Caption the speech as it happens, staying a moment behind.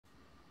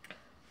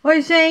Oi,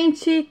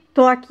 gente!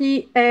 Tô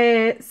aqui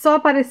só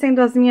aparecendo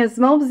as minhas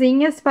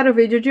mãozinhas para o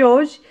vídeo de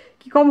hoje,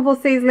 que como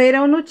vocês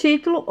leram no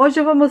título, hoje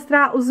eu vou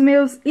mostrar os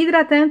meus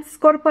hidratantes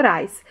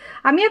corporais.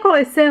 A minha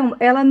coleção,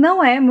 ela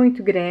não é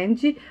muito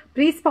grande,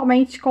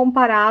 principalmente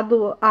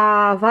comparado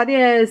a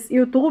várias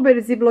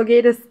youtubers e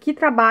blogueiras que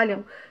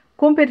trabalham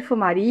com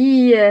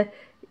perfumaria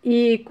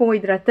e com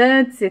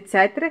hidratantes,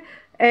 etc.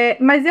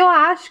 Mas eu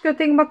acho que eu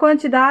tenho uma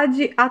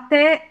quantidade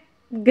até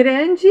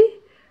grande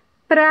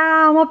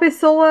para uma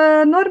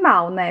pessoa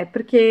normal, né?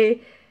 Porque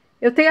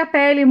eu tenho a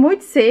pele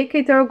muito seca,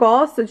 então eu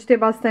gosto de ter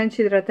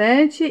bastante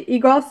hidratante e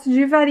gosto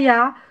de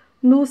variar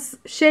nos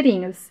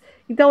cheirinhos.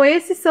 Então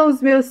esses são os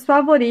meus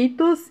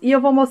favoritos e eu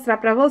vou mostrar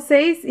para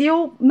vocês. E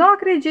eu não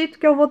acredito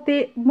que eu vou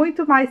ter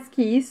muito mais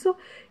que isso.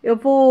 Eu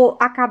vou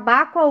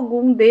acabar com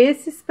algum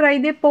desses para ir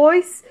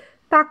depois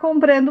tá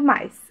comprando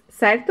mais,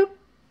 certo?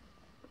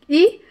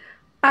 E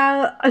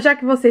já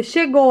que você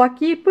chegou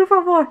aqui, por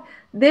favor,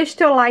 deixe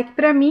teu like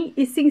para mim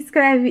e se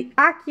inscreve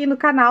aqui no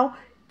canal,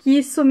 que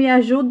isso me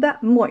ajuda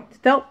muito.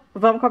 Então,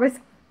 vamos começar.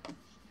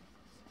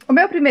 O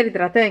meu primeiro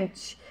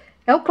hidratante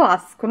é o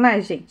clássico, né,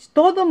 gente?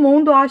 Todo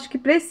mundo acho que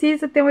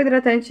precisa ter um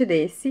hidratante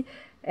desse.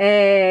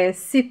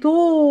 Se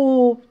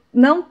tu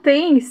não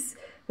tens,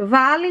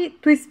 vale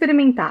tu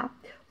experimentar.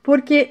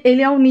 Porque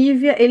ele é um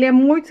Nivea, ele é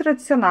muito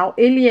tradicional,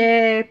 ele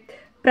é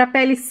para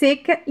pele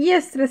seca e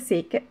extra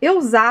seca. Eu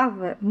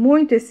usava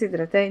muito esse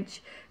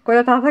hidratante quando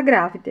eu tava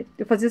grávida.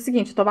 Eu fazia o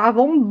seguinte, eu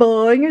tomava um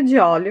banho de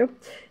óleo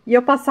e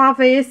eu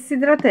passava esse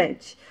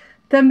hidratante.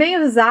 Também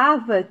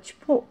usava,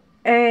 tipo,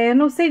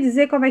 não sei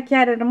dizer como é que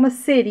era uma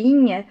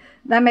cerinha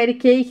da Mary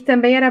Kay, que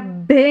também era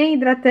bem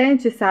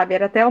hidratante, sabe?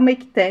 Era até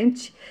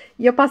umectante.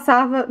 E eu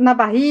passava na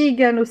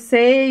barriga, no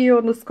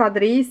seio, nos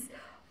quadris,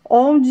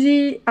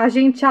 onde a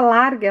gente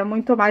alarga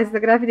muito mais da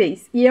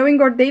gravidez. E eu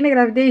engordei na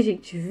gravidez,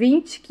 gente,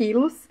 20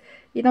 quilos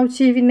e não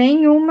tive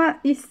nenhuma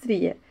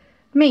estria.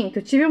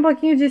 Minto, tive um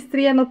pouquinho de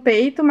estria no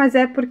peito, mas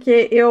é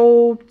porque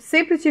eu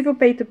sempre tive o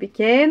peito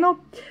pequeno.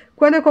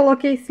 Quando eu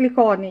coloquei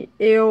silicone,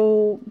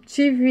 eu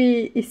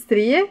tive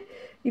estria.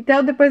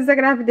 Então, depois da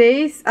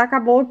gravidez,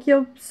 acabou que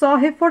eu só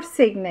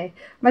reforcei, né?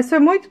 Mas foi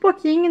muito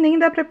pouquinho e nem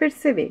dá pra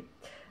perceber.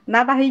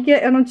 Na barriga,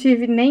 eu não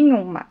tive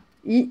nenhuma.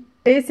 E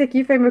esse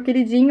aqui foi meu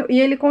queridinho e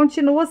ele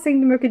continua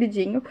sendo meu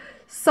queridinho,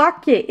 só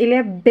que ele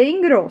é bem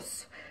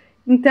grosso.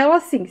 Então,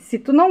 assim, se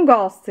tu não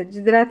gosta de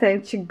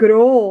hidratante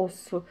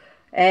grosso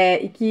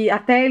e que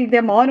até ele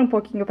demora um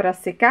pouquinho pra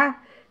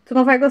secar, tu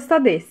não vai gostar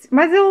desse.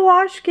 Mas eu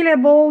acho que ele é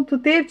bom tu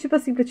ter, tipo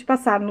assim, pra te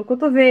passar no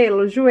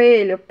cotovelo,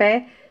 joelho,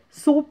 pé,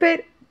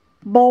 super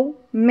bom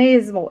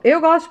mesmo.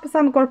 Eu gosto de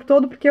passar no corpo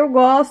todo porque eu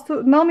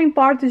gosto, não me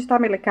importo de estar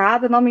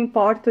melecada, não me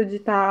importo de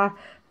estar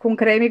com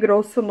creme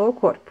grosso no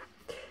corpo.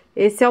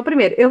 Esse é o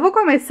primeiro. Eu vou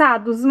começar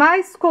dos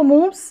mais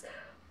comuns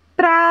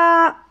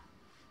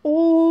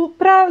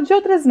de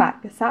outras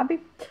marcas,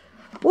 sabe?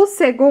 O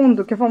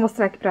segundo que eu vou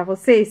mostrar aqui pra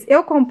vocês,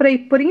 eu comprei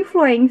por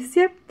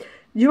influência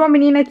de uma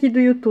menina aqui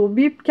do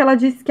YouTube, porque ela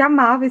disse que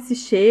amava esse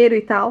cheiro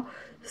e tal.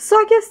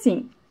 Só que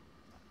assim,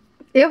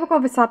 eu vou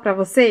confessar pra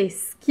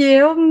vocês que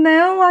eu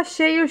não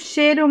achei o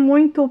cheiro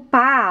muito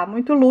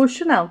muito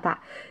luxo não, tá?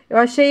 Eu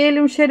achei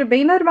ele um cheiro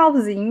bem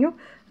normalzinho,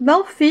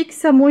 não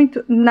fixa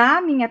muito na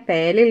minha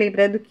pele,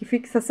 lembrando que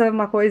fixação é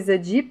uma coisa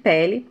de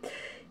pele.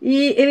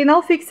 E ele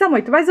não fixa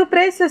muito, mas o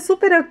preço é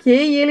super ok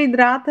e ele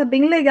hidrata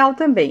bem legal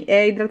também.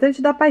 É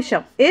hidratante da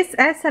paixão.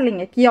 Essa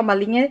linha aqui é uma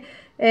linha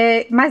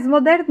mais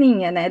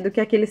moderninha, né? Do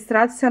que aqueles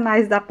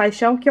tradicionais da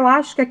paixão, que eu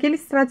acho que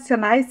aqueles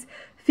tradicionais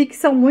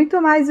fixam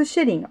muito mais o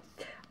cheirinho.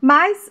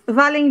 Mas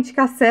vale a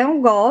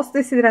indicação, gosto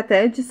desse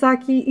hidratante, só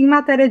que em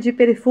matéria de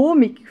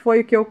perfume, que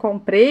foi o que eu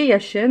comprei,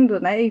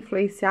 achando, né,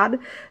 influenciada,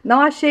 não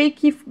achei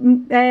que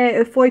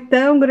foi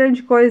tão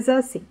grande coisa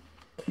assim.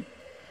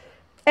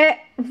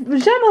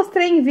 Já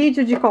mostrei em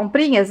vídeo de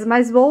comprinhas,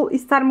 mas vou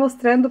estar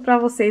mostrando para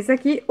vocês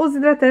aqui os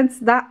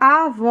hidratantes da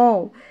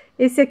Avon.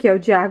 Esse aqui é o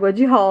de água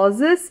de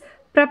rosas,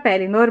 para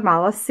pele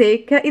normal a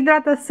seca,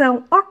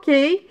 hidratação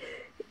ok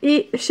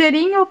e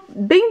cheirinho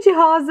bem de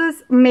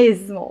rosas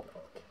mesmo.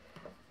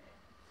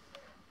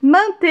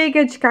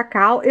 Manteiga de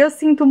cacau, eu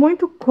sinto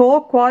muito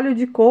coco, óleo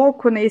de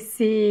coco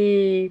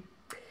nesse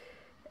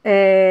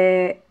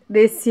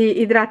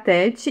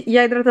hidratante. E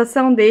a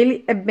hidratação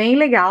dele é bem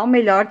legal,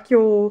 melhor que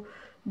o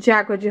de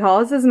água de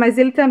rosas, mas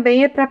ele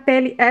também é para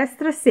pele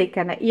extra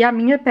seca, né? E a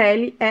minha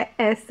pele é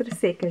extra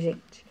seca,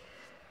 gente.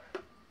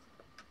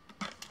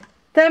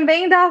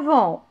 Também da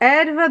Avon,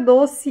 erva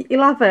doce e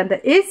lavanda.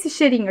 Esse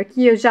cheirinho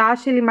aqui eu já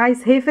acho ele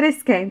mais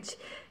refrescante.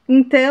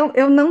 Então,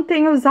 eu não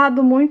tenho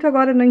usado muito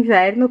agora no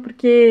inverno,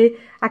 porque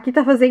aqui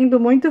tá fazendo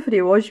muito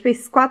frio. Hoje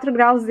fez 4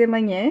 graus de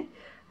manhã,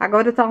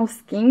 agora tá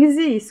uns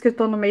 15, isso que eu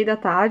tô no meio da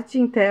tarde,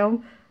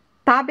 então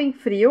tá bem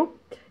frio.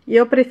 E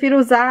eu prefiro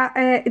usar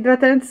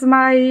hidratantes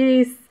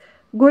mais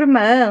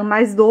gourmand,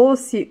 mais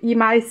doce e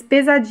mais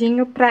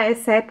pesadinho pra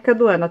essa época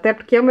do ano. Até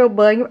porque o meu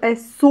banho é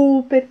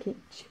super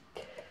quente.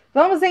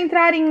 Vamos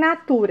entrar em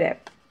Natura.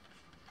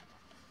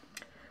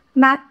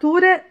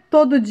 Natura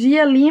Todo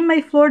Dia Lima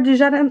e Flor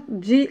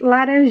de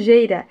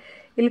Laranjeira.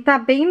 Ele tá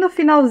bem no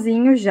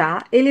finalzinho já.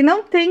 Ele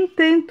não tem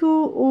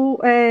tanto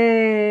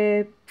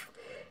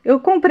Eu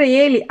comprei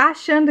ele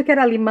achando que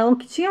era limão,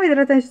 que tinha um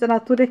hidratante da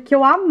Natura que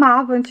eu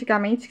amava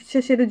antigamente, que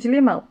tinha cheiro de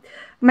limão.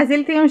 Mas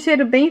ele tem um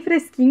cheiro bem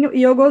fresquinho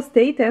e eu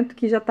gostei, tanto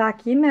que já tá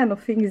aqui, né, no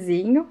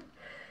finzinho.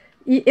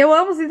 E eu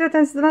amo os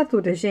hidratantes da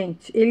Natura,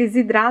 gente. Eles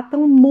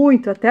hidratam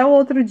muito. Até o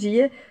outro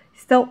dia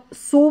estão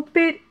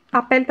super...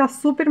 A pele tá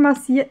super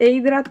macia e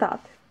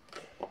hidratada.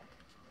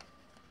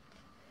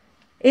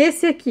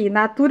 Esse aqui,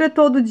 Natura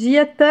Todo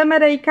Dia,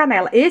 Tâmara e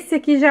Canela. Esse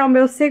aqui já é o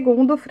meu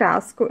segundo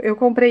frasco. Eu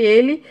comprei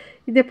ele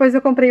e depois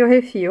eu comprei o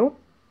refil.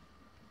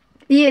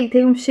 E ele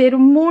tem um cheiro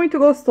muito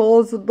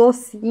gostoso,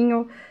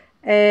 docinho.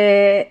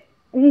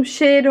 Um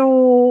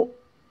cheiro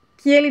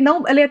que ele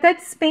não... Ele até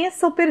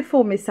dispensa o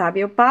perfume,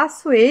 sabe? Eu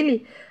passo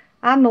ele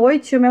à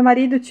noite e o meu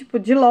marido, tipo,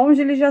 de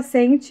longe ele já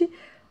sente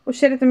o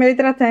cheiro do meu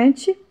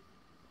hidratante.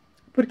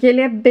 Porque ele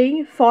é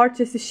bem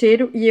forte esse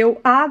cheiro e eu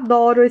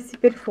adoro esse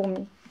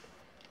perfume.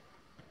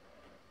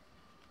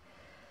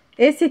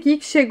 Esse aqui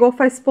que chegou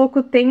faz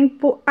pouco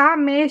tempo,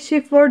 ameixa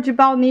e flor de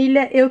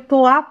baunilha, eu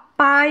tô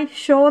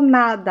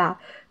apaixonada.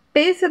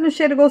 Pensa no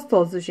cheiro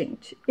gostoso,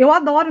 gente. Eu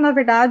adoro, na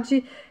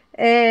verdade,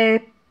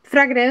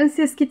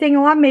 fragrâncias que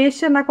tenham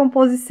ameixa na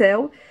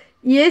composição.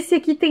 E esse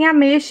aqui tem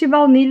ameixa e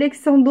baunilha, que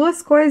são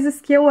duas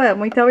coisas que eu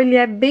amo. Então, ele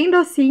é bem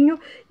docinho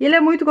e ele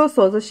é muito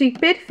gostoso. Achei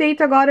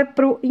perfeito agora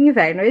pro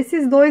inverno.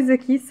 Esses dois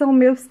aqui são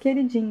meus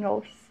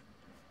queridinhos.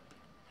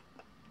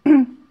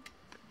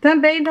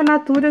 Também da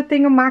Natura eu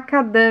tenho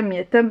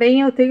macadâmia.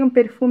 Também eu tenho um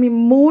perfume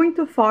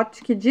muito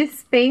forte que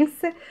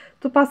dispensa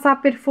tu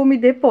passar perfume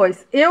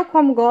depois. Eu,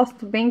 como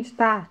gosto bem de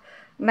estar,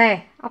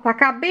 né,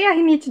 atacar bem a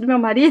rinite do meu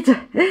marido,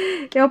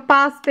 eu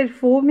passo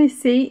perfume,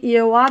 sim, e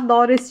eu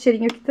adoro esse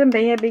cheirinho que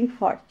também é bem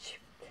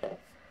forte.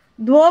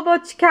 Do O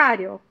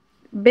Boticário,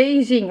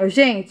 beijinho.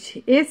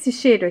 Gente, esse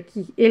cheiro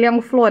aqui, ele é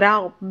um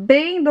floral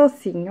bem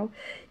docinho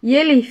e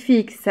ele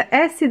fixa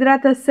essa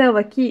hidratação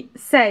aqui,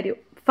 sério.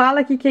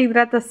 Fala aqui que é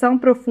hidratação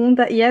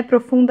profunda e é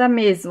profunda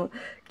mesmo.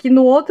 Que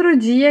no outro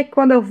dia,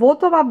 quando eu vou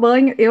tomar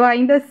banho, eu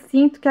ainda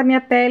sinto que a minha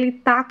pele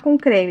tá com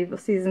creme.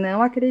 Vocês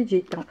não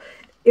acreditam.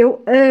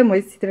 Eu amo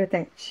esse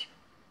hidratante.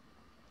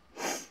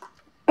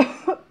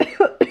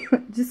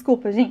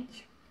 Desculpa,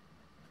 gente.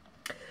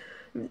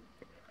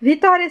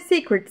 Victoria's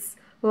Secrets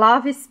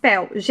Love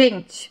Spell.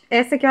 Gente,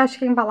 essa aqui eu acho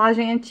que a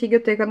embalagem é antiga.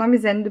 Eu tô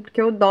economizando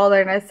porque o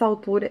dólar nessa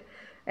altura,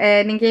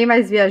 ninguém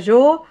mais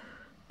viajou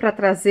para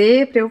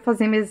trazer, para eu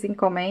fazer minhas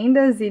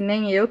encomendas, e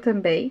nem eu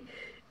também.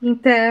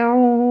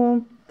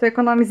 Então, tô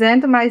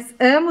economizando, mas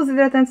amo os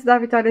hidratantes da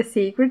Victoria's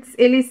Secrets.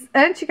 Eles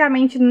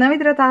antigamente não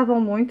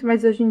hidratavam muito,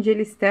 mas hoje em dia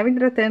eles estão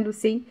hidratando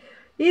sim.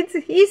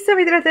 E são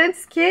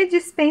hidratantes que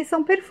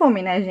dispensam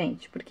perfume, né,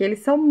 gente? Porque eles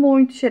são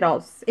muito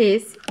cheirosos.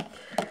 Esse.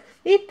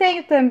 E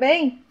tenho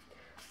também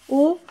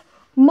o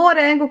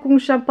morango com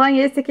champanhe.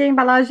 Esse aqui é a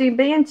embalagem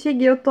bem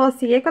antiga e eu tô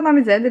assim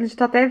economizando. Ele já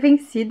tá até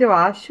vencido, eu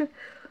acho.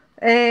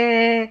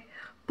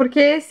 Porque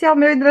esse é o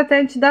meu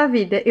hidratante da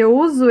vida. Eu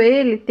uso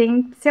ele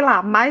tem, sei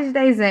lá, mais de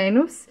 10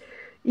 anos.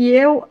 E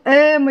eu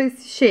amo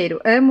esse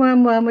cheiro. Amo,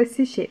 amo, amo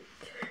esse cheiro.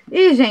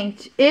 E,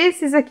 gente,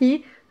 esses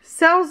aqui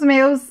são os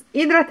meus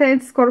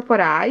hidratantes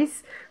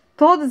corporais.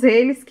 Todos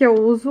eles que eu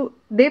uso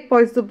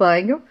depois do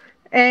banho.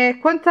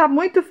 Quando tá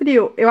muito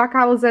frio, eu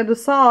acabo usando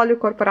só óleo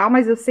corporal.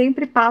 Mas eu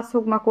sempre passo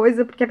alguma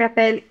coisa porque a minha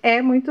pele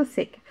é muito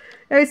seca.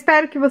 Eu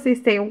espero que vocês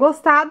tenham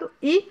gostado.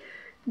 E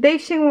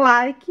deixem um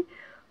like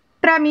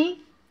pra mim,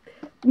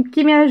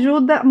 que me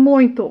ajuda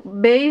muito.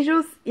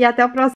 Beijos e até o próximo.